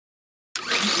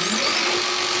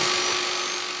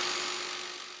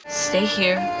Stay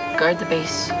here, guard the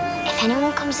base. If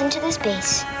anyone comes into this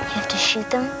base, you have to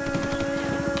shoot them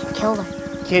and kill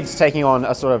them. Kids taking on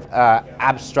a sort of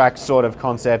abstract sort of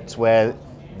concept where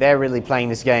they're really playing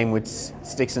this game with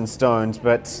sticks and stones,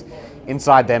 but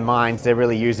inside their minds they're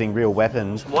really using real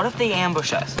weapons. What if they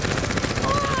ambush us?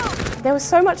 There was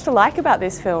so much to like about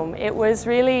this film. It was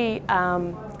really,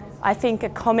 I think, a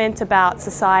comment about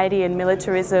society and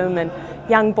militarism and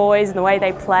young boys and the way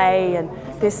they play, and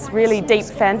this really deep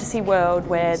fantasy world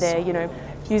where they're,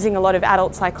 using a lot of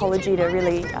adult psychology to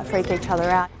really freak each other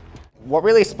out. What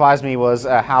really surprised me was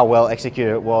how well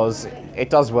executed it was. It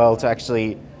does well to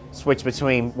actually switch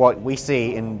between what we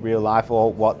see in real life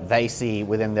or what they see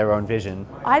within their own vision.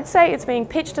 I'd say it's being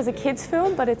pitched as a kids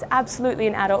film, but it's absolutely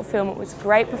an adult film. It was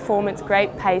great performance,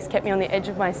 great pace, kept me on the edge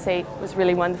of my seat. It was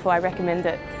really wonderful. I recommend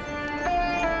it.